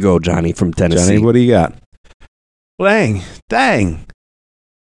 So there you go, Johnny from Tennessee. Johnny, what do you got? Well, dang.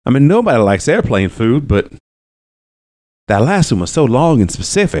 I mean, nobody likes airplane food, but that last one was so long and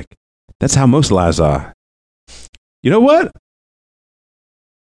specific. That's how most lies are. You know what?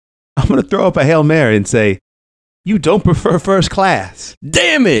 I'm going to throw up a Hail Mary and say, you don't prefer first class.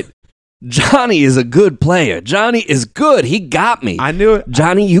 Damn it! Johnny is a good player. Johnny is good. He got me. I knew it.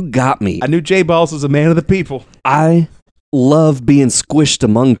 Johnny, you got me. I knew J Balls was a man of the people. I love being squished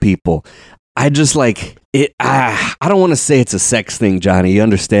among people. I just like, I don't want to say it's a sex thing, Johnny. You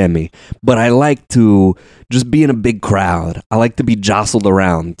understand me? But I like to just be in a big crowd. I like to be jostled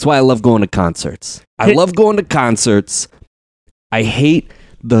around. That's why I love going to concerts. I love going to concerts. I hate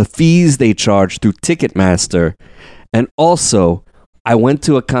the fees they charge through Ticketmaster. And also, I went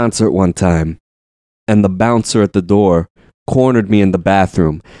to a concert one time, and the bouncer at the door cornered me in the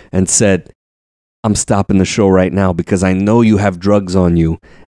bathroom and said, "I'm stopping the show right now because I know you have drugs on you."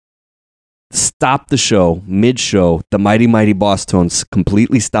 Stopped the show, mid-show. The Mighty Mighty Boss Tones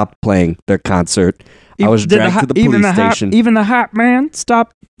completely stopped playing their concert. I was dragged to the police station. Even the hype man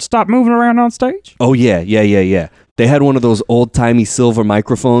stopped moving around on stage? Oh, yeah. They had one of those old-timey silver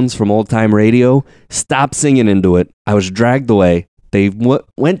microphones from old-time radio. Stopped singing into it. I was dragged away. They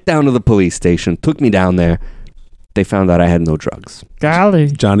went down to the police station, took me down there. They found out I had no drugs. Golly.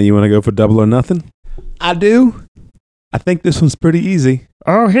 Johnny, you want to go for double or nothing? I do. I think this one's pretty easy.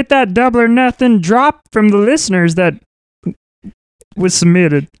 Oh, hit that double or nothing drop from the listeners that was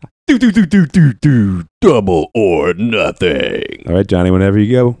submitted. Double or nothing. All right, Johnny, whenever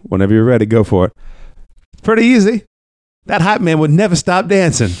you're ready, go for it. Pretty easy. That hype man would never stop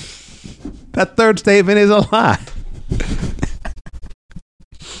dancing. That third statement is a lie.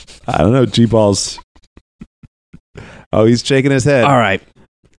 I don't know, G-Balls. Oh, he's shaking his head. All right.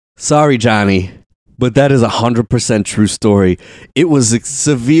 Sorry, Johnny, but that is 100% true story. It was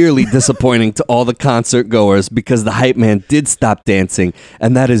severely disappointing to all the concert goers because the hype man did stop dancing,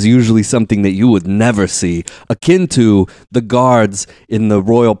 and that is usually something that you would never see, akin to the guards in the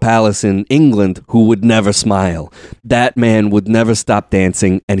Royal Palace in England who would never smile. That man would never stop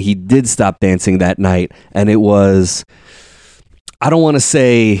dancing, and he did stop dancing that night, and it was... I don't want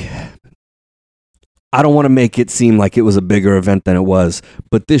to make it seem like it was a bigger event than it was,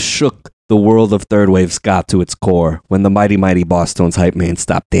 but this shook the world of third wave ska to its core when the Mighty Mighty Boss Tones hype man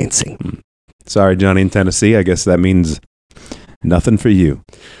stopped dancing. Sorry, Johnny in Tennessee. I guess that means nothing for you.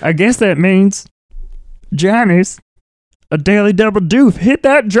 I guess that means Johnny's a daily double doof. Hit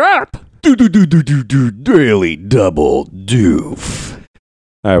that drop. Daily double doof.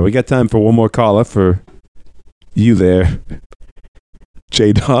 All right, we got time for one more caller for you there,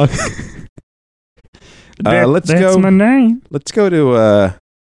 J-Dog. That's my name. Let's go to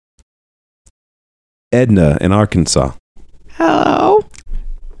Edna in Arkansas. Hello.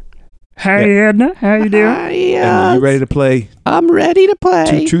 Hey, Edna. How you doing? Hi, Edna, you ready to play? I'm ready to play.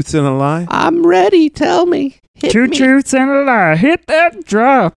 Two truths and a lie? I'm ready. Tell me. Hit Two me. truths and a lie. Hit that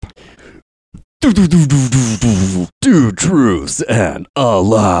drop. Two truths and a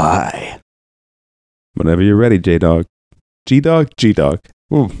lie. Whenever you're ready, J-Dog. G-Dog? G-Dog.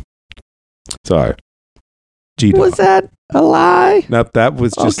 Ooh. Sorry. G-Dog. Was that a lie? Nope, that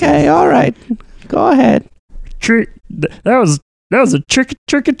was just... Okay, all right. Go ahead. That was a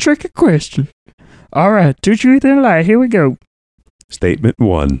tricky question. All right, two truths and a lie. Here we go. Statement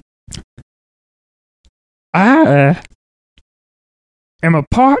 1. I am a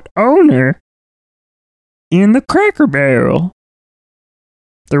part owner in the Cracker Barrel.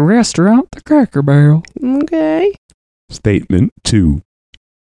 The restaurant, the Cracker Barrel. Okay. Statement 2.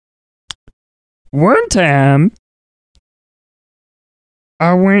 One time,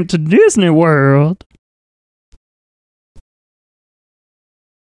 I went to Disney World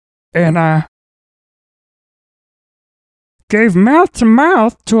and I gave mouth to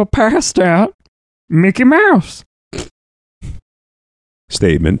mouth to a passed out Mickey Mouse.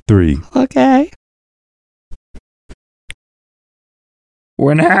 Statement 3. Okay.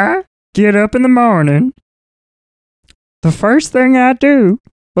 When I get up in the morning, the first thing I do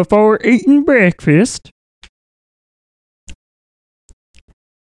before eating breakfast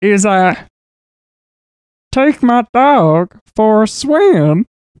is I take my dog for a swim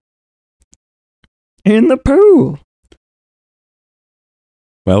in the pool.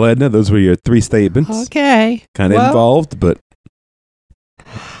 Well, Edna, those were your 3 statements. Okay. Kind of Well- involved, but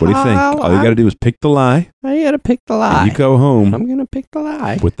what do you think? Well, All you got to do is pick the lie. I gotta pick the And lie. you go home I'm gonna pick the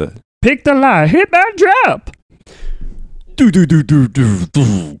lie. with the... Pick the lie. Hit that drop. Pick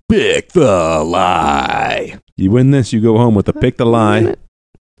the lie. You win this, you go home with the pick the lie,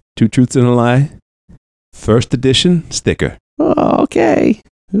 2 truths and a lie, first edition sticker. Oh, okay.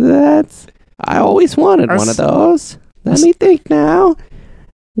 I always wanted one of those. Let me think now.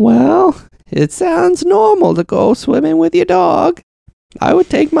 Well, it sounds normal to go swimming with your dog. I would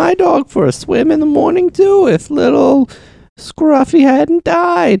take my dog for a swim in the morning too if little Scruffy hadn't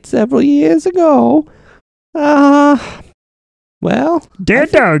died several years ago. Well,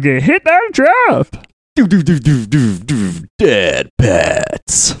 Dead doggy. Hit that drop. Dead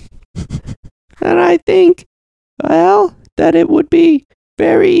pets. and I think, well, that it would be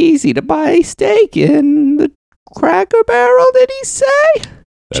very easy to buy steak in the Cracker Barrel, did he say?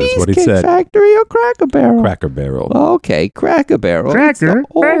 That is what he Cheesecake said. Factory or Cracker Barrel? Cracker Barrel. Okay, Cracker Barrel. It's Cracker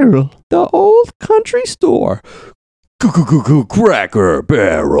the Barrel. The old country store. Cracker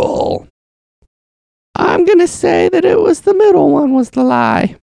Barrel. I'm going to say that it was the middle one was the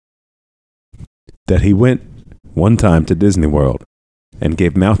lie. That he went one time to Disney World and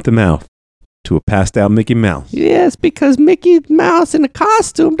gave mouth to mouth to a passed out Mickey Mouse. Yes, because Mickey Mouse in a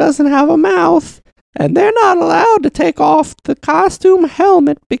costume doesn't have a mouth. And they're not allowed to take off the costume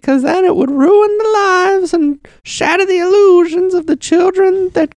helmet because then it would ruin the lives and shatter the illusions of the children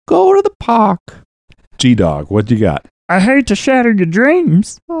that go to the park. G-Dog, what you got? I hate to shatter your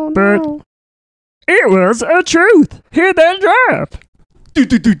dreams. Oh, But- no. It was a truth. Hear that drop.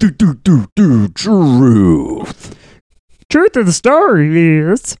 Truth. Truth of the story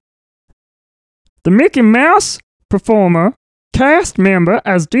is the Mickey Mouse performer, cast member,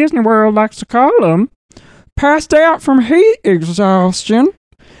 as Disney World likes to call him, passed out from heat exhaustion.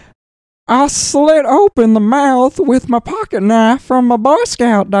 I slit open the mouth with my pocket knife from my Boy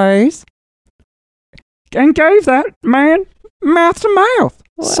Scout days and gave that man mouth to mouth.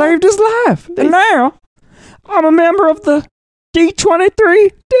 Well, Saved his life. they- And now I'm a member of the D23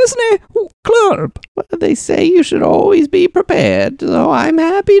 Disney Club. Well, they say you should always be prepared, so I'm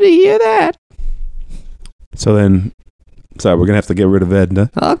happy to hear that. So then, sorry, we're going to have to get rid of Edna.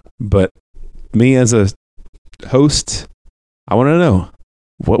 Huh? But me as a host, I want to know,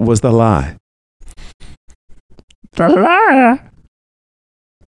 what was the lie? The lie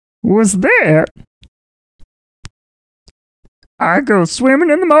was that I go swimming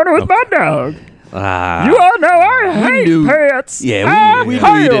in the morning with my dog. You all know I hate knew- pets. Yeah, we knew you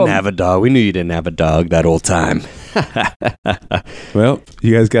hate didn't 'em. have a dog. We knew you didn't have a dog that whole time. Well,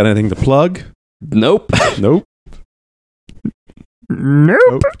 you guys got anything to plug? Nope. Nope.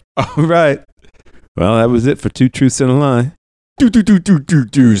 Nope. All right. Well, that was it for Two Truths and a Lie.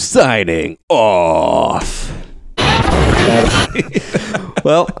 Signing off.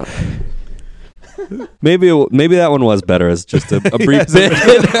 Well, maybe that one was better as just a brief bit.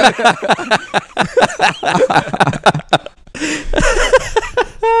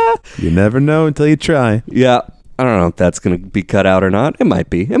 You never know until you try. Yeah, I don't know if that's going to be cut out or not. It might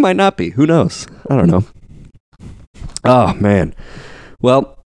be. It might not be. Who knows? I don't know. Oh, man.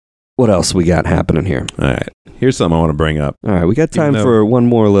 Well, what else we got happening here? All right. Here's something I want to bring up. All right, we got time Even though- for one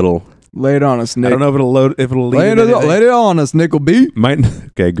more little. Lay it on us, Nick. I don't know if it'll load. If it'll lead. Lay into it, anything. lay it on us, Nickelby. Might.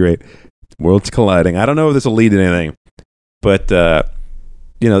 Okay, great. Worlds colliding. I don't know if this will lead to anything, but the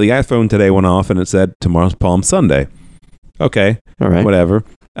iPhone today went off and it said tomorrow's Palm Sunday. Okay, All right. whatever.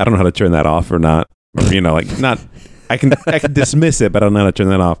 I don't know how to turn that off or not. Or, not. I can dismiss it, but I don't know how to turn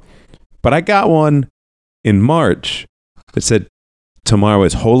that off. But I got one in March that said tomorrow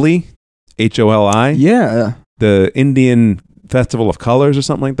is Holi, Holi, Yeah, the Indian Festival of Colors or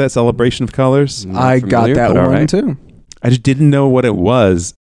something like that, celebration of colors. Not I familiar, got that but all one right. too. I just didn't know what it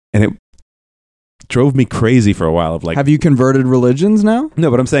was, and it drove me crazy for a while. Of like, Have you converted religions now?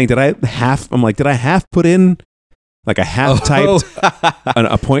 no, but I'm saying, did I half put in like a half typed an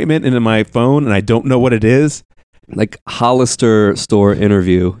appointment into my phone, and I don't know what it is? Like Hollister store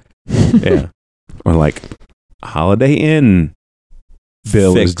interview. Yeah, or like Holiday Inn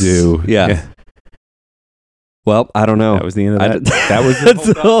bill is Fix. due. Yeah. Well, I don't know. That was the end of I that. d- That was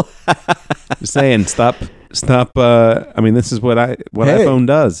the whole Just saying, stop. I mean, this is what Hey. iPhone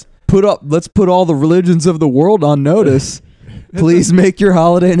does. Let's put all the religions of the world on notice. Please make your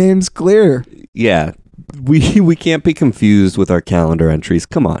holiday names clear. Yeah, we can't be confused with our calendar entries.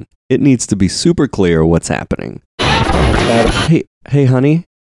 Come on, it needs to be super clear what's happening. Hey, honey,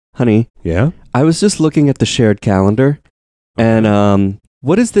 Yeah. I was just looking at the shared calendar, and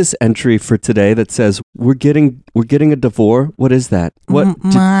what is this entry for today that says we're getting a divorce? What is that? What?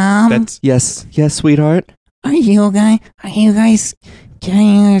 Mom, That's Yes, sweetheart. are you guys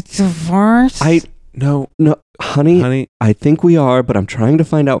getting a divorce? no, Honey, I think we are, but I'm trying to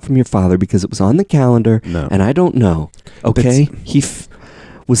find out from your father because it was on the calendar, no. and I don't know. Okay,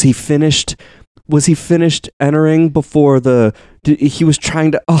 was he finished entering before he was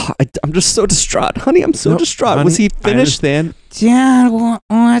trying to? Oh, I'm just so distraught, honey. I'm so No, distraught. honey, Was he I finished? understand. Dad,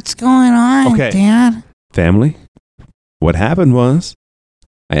 what's going on, Okay. Dad? Family. What happened was,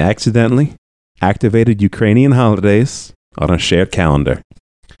 I accidentally activated Ukrainian holidays on a shared calendar,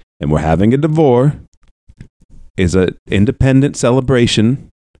 and we're having a divorce. Is an independent celebration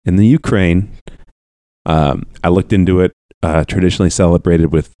in the Ukraine. I looked into it. Traditionally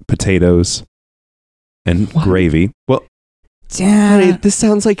celebrated with potatoes and What? gravy. Well, Honey, this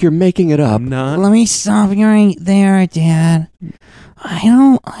sounds like you're making it up. I'm not. Let me stop you right there, Dad. I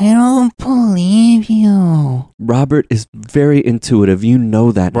don't believe you. Robert is very intuitive. You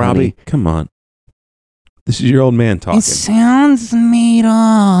know that, Robbie, honey. come on. This is your old man talking. It sounds made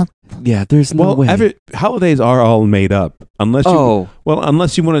up. Yeah, there's no way. Holidays are all made up, unless you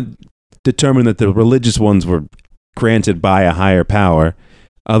unless you want to determine that the religious ones were granted by a higher power.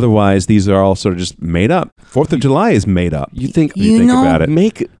 Otherwise, these are all sort of just made up. 4th of July is made up. You think when you think about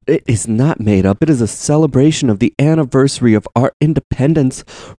it? It is not made up. It is a celebration of the anniversary of our independence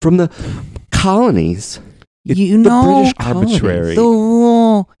from the colonies. You the know British arbitrary. the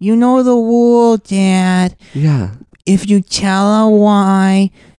rule. You know the rule, Dad. Yeah. If you tell a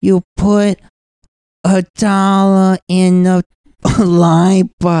lie, you put $1 in the lie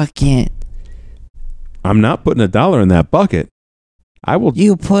bucket. I'm not putting $1 in that bucket. I will.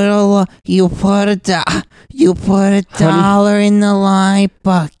 You put $1 in the lie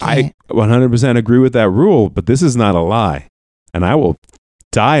bucket. I 100% agree with that rule, but this is not a lie, and I will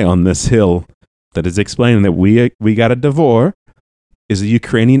die on this hill that is explaining that we got a divorce is a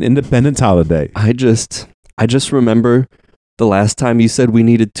Ukrainian independence holiday. I just remember the last time you said we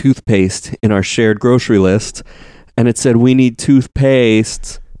needed toothpaste in our shared grocery list, and it said we need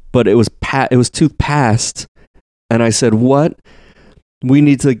toothpaste, but it was toothpaste, and I said what? We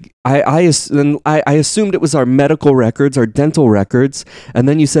need to. I assumed it was our medical records, our dental records, and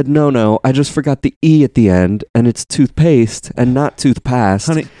then you said no. I just forgot the e at the end, and it's toothpaste and not toothpaste.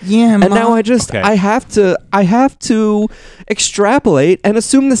 Honey, yeah, and Mom. now I have to extrapolate and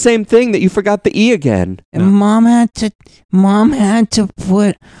assume the same thing that you forgot the e again. And Mom had to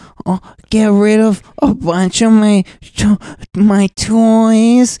get rid of a bunch of my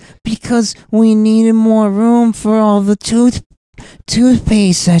toys because we needed more room for all the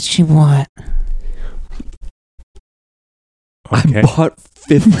toothpaste that she bought. okay. I bought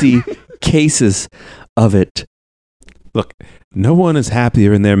 50 cases of it. Look, no one is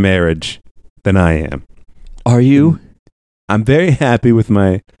happier in their marriage than I am. Are you? I'm very happy with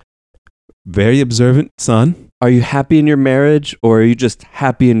my very observant son. Are you happy in your marriage, or are you just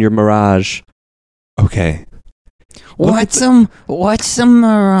happy in your mirage? Okay. What's a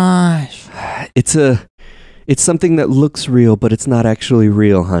mirage? It's something that looks real, but it's not actually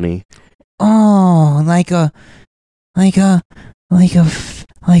real, honey. Oh, like a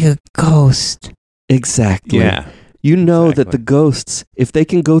ghost. Exactly. Yeah. You know Exactly. that the ghosts, if they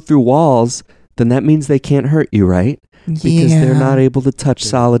can go through walls, then that means they can't hurt you, right? Because they're not able to touch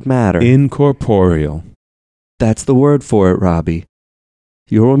solid matter. Incorporeal. That's the word for it, Robbie.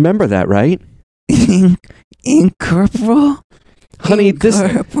 You'll remember that, right? Incorporeal? Honey,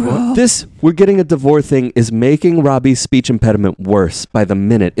 this we're getting a divorce thing is making Robbie's speech impediment worse by the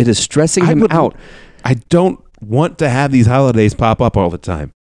minute. It is stressing him out. I don't want to have these holidays pop up all the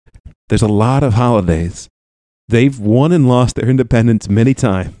time. There's a lot of holidays. They've won and lost their independence many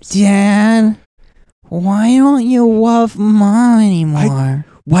times. Dad, why don't you love Mom anymore?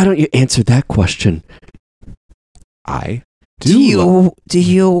 Why don't you answer that question? I do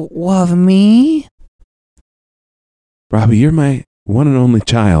you love me? Robbie, you're my one and only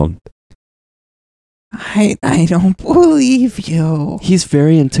child. I don't believe you. He's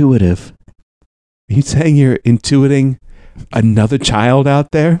very intuitive. Are you saying you're intuiting another child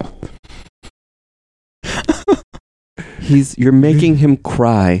out there? You're making him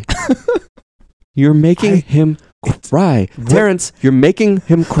cry. You're making him cry. Terrence, you're making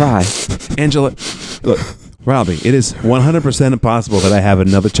him cry. Angela, look, Robbie, it is 100% impossible that I have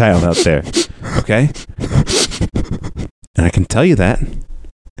another child out there. Okay? And I can tell you that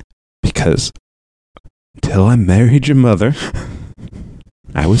because until I married your mother,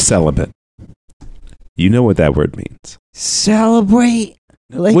 I was celibate. You know what that word means. Celebrate.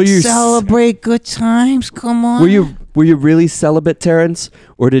 Celebrate good times. Come on. Were you really celibate, Terrence?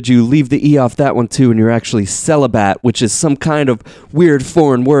 Or did you leave the E off that one too and you're actually celibat, which is some kind of weird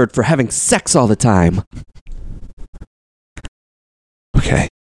foreign word for having sex all the time? Okay.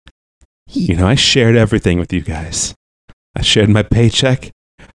 You know, I shared everything with you guys. I shared my paycheck.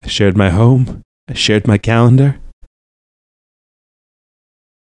 I shared my home. I shared my calendar.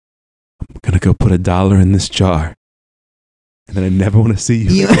 I'm going to go put $1 in this jar. And then I never want to see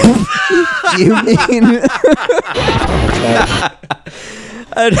you again. You mean...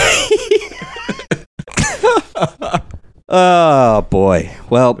 Oh, boy.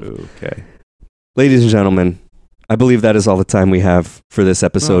 Well, Okay. ladies and gentlemen, I believe that is all the time we have for this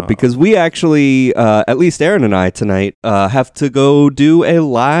episode Oh. because we actually, at least Aaron and I tonight, have to go do a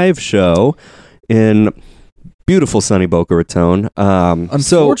live show in beautiful sunny Boca Raton.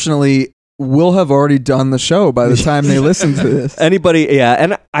 Unfortunately, will have already done the show by the time they listen to this. Anybody, yeah,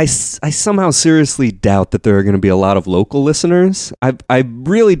 and I somehow seriously doubt that there are going to be a lot of local listeners. I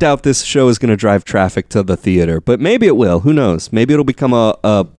really doubt this show is going to drive traffic to the theater, but maybe it will. Who knows? Maybe it'll become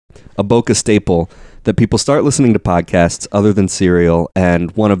a Boca staple that people start listening to podcasts other than Serial,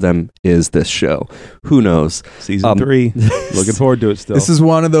 and one of them is this show. Who knows? Season 3. Looking forward to it still. This is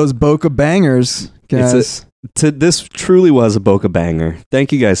one of those Boca bangers, guys. This truly was a Boca banger.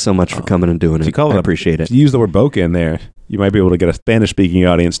 Thank you guys so much for coming and doing If you it. call I it appreciate it. If you use the word Boca in there, you might be able to get a Spanish-speaking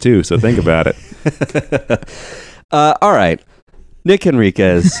audience too, so think about it. All right. Nick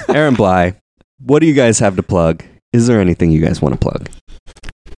Henriquez, Aaron Bly, what do you guys have to plug? Is there anything you guys want to plug?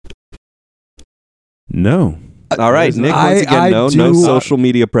 No. All right, Nick, once I again, no do- social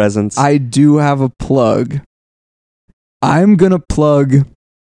media presence. I do have a plug. I'm going to plug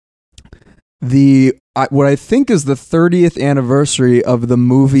what I think is the 30th anniversary of the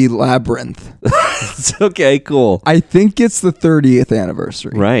movie Labyrinth. It's okay, cool. I think it's the 30th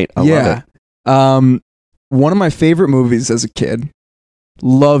anniversary. Right, I love it. One of my favorite movies as a kid.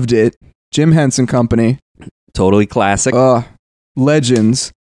 Loved it. Jim Henson Company. Totally classic.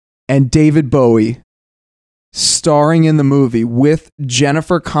 Legends. And David Bowie starring in the movie with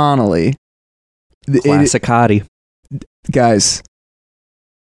Jennifer Connelly. Classic hottie. Guys,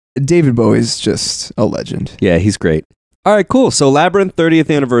 David Bowie's just a legend. Yeah, he's great. All right, cool. So Labyrinth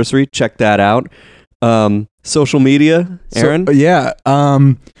 30th anniversary. Check that out. Social media, Aaron?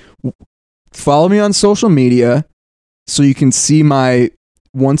 Follow me on social media so you can see my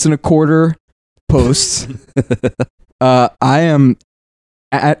once in a quarter posts. I am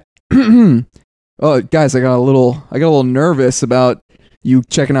at oh, guys, I got a little nervous about you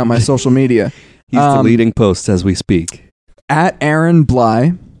checking out my social media. He's deleting posts as we speak. At Aaron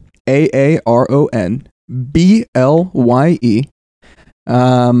Bly, AARON BLYE.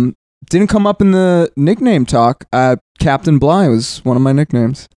 Didn't come up in the nickname talk. Captain Bly was one of my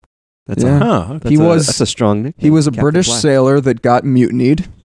nicknames. That's Yeah. that's a strong nickname. He was a Captain British Bly. sailor that got mutinied.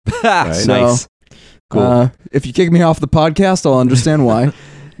 Nice. So, Cool. If you kick me off the podcast, I'll understand why.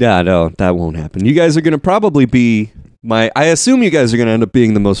 Yeah, no, that won't happen. You guys are going to probably be I assume you guys are going to end up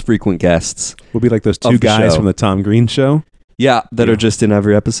being the most frequent guests. We'll be like those Of two the guys show. from the Tom Green show. Yeah, that Yeah. are just in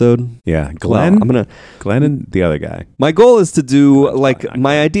every episode. Yeah. Glenn? Well, Glenn and the other guy. my goal is to do not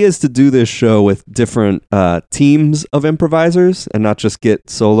my idea is to do this show with different teams of improvisers and not just get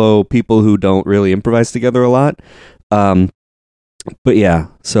solo people who don't really improvise together a lot. But yeah,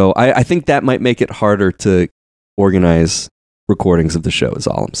 so I think that might make it harder to organize recordings of the show is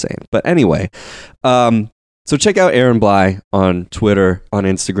all I'm saying. But anyway, so check out Aaron Bly on Twitter, on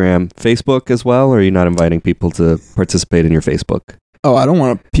Instagram, Facebook as well. Or are you not inviting people to participate in your Facebook? Oh, I don't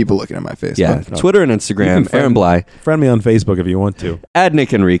want people looking at my face. Yeah, no. Twitter and You Instagram, can Aaron Bly. Friend me on Facebook if you want to. Add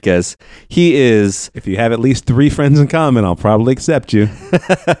Nick Henriquez. He is If you have at least 3 friends in common, I'll probably accept you.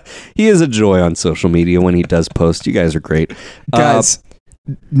 he is a joy on social media when he does post. You guys are great. Guys,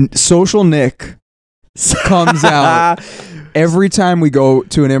 Social Nick comes out every time we go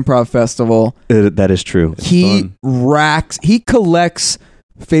to an improv festival. That is true. He fun. he collects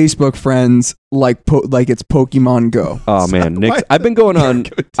Facebook friends like it's Pokemon Go. Oh man, Nick, Why- I've been going on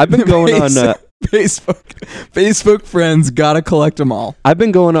Facebook friends, gotta collect them all. I've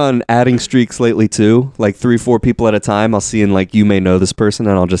been going on adding streaks lately too, like 3-4 people at a time. I'll see in like you may know this person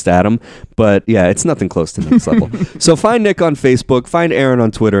and I'll just add them. But yeah, it's nothing close to next level. So find Nick on Facebook, find Aaron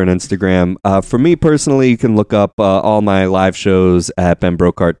on Twitter and Instagram. For me personally, you can look up all my live shows at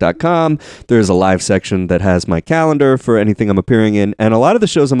benbrokart.com. There's a live section that has my calendar for anything I'm appearing in, and a lot of the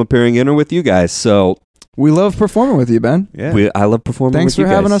shows I'm appearing in are with you guys. So We love performing with you, Ben. Yeah. I love performing. Thanks with for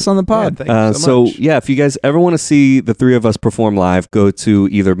you having guys. us on the pod. Thank you So much. yeah, if you guys ever want to see the three of us perform live, go to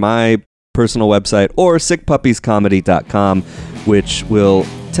either my personal website or sickpuppiescomedy.com, which will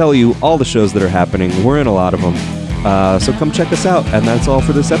tell you all the shows that are happening. We're in a lot of them. So come check us out. And that's all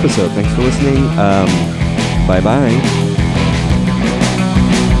for this episode. Thanks for listening. Bye-bye.